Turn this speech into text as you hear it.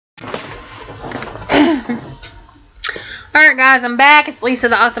Alright guys, I'm back. It's Lisa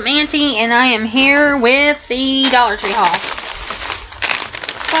the Awesome Auntie, and I am here with the Dollar Tree haul.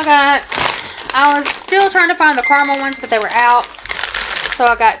 So I was still trying to find the caramel ones, but they were out. So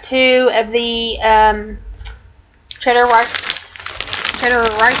I got 2 of the cheddar rice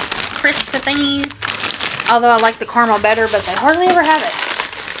crisp thingies. Although I like the caramel better, but they hardly ever have it.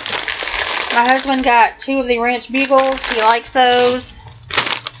 My husband got 2 of the ranch bugles. He likes those.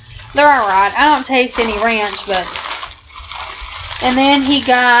 They're alright. I don't taste any ranch, but... And then he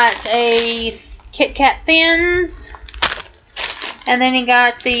got a Kit Kat Thins. And then he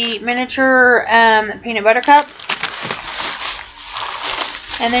got the miniature peanut butter cups.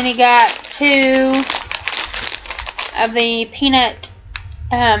 And then he got 2 of the peanut,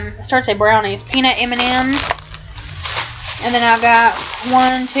 I started to say brownies, peanut M&Ms. And then I got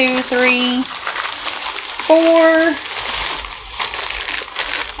 1, 2, 3, 4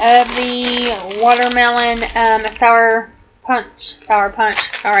 of the watermelon Sour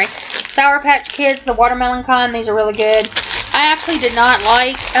Patch Kids, the watermelon kind. These are really good. I actually did not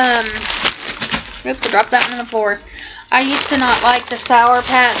like, oops, I dropped that one on the floor. I used to not like the Sour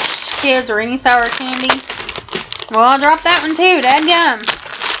Patch Kids or any sour candy. Well, I dropped that one too, dadgum.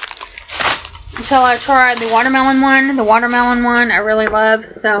 Until I tried the watermelon one. The watermelon one I really love,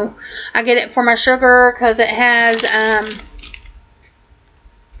 so I get it for my sugar because it has,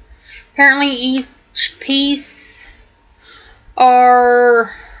 apparently each piece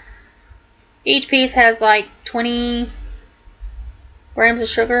has like 20 grams of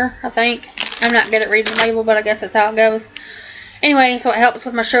sugar, I think. I'm not good at reading the label, but I guess that's how it goes. Anyway, so it helps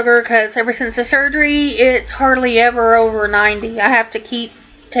with my sugar because ever since the surgery, it's hardly ever over 90. I have to keep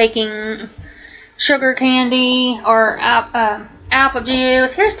taking sugar candy or apple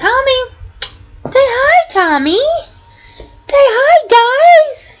juice. Here's Tommy. Say hi, Tommy. Say hi,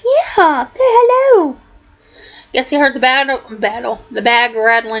 guys. Yeah, say hello. Guess he heard the the bag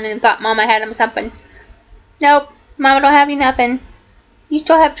rattling and thought Mama had him something. Nope, Mama don't have you nothing. You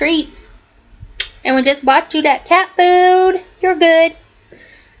still have treats. And we just bought you that cat food. You're good.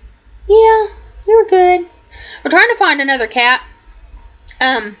 Yeah, you're good. We're trying to find another cat.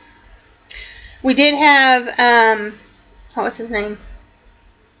 We did have, what was his name?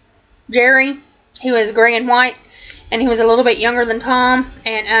 Jerry. He was gray and white. And he was a little bit younger than Tom.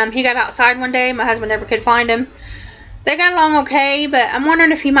 And he got outside one day. My husband never could find him. They got along okay, but I'm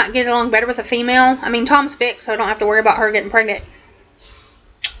wondering if he might get along better with a female. I mean, Tom's fixed, so I don't have to worry about her getting pregnant.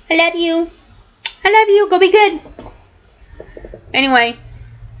 I love you. I love you. Go be good. Anyway,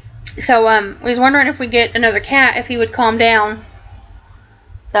 so we was wondering if we get another cat, if he would calm down.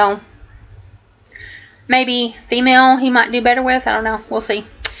 So, maybe female he might do better with. I don't know. We'll see.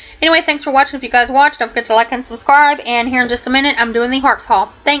 Anyway, thanks for watching. If you guys watched, don't forget to like and subscribe. And here in just a minute, I'm doing the Harps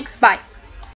haul. Thanks. Bye.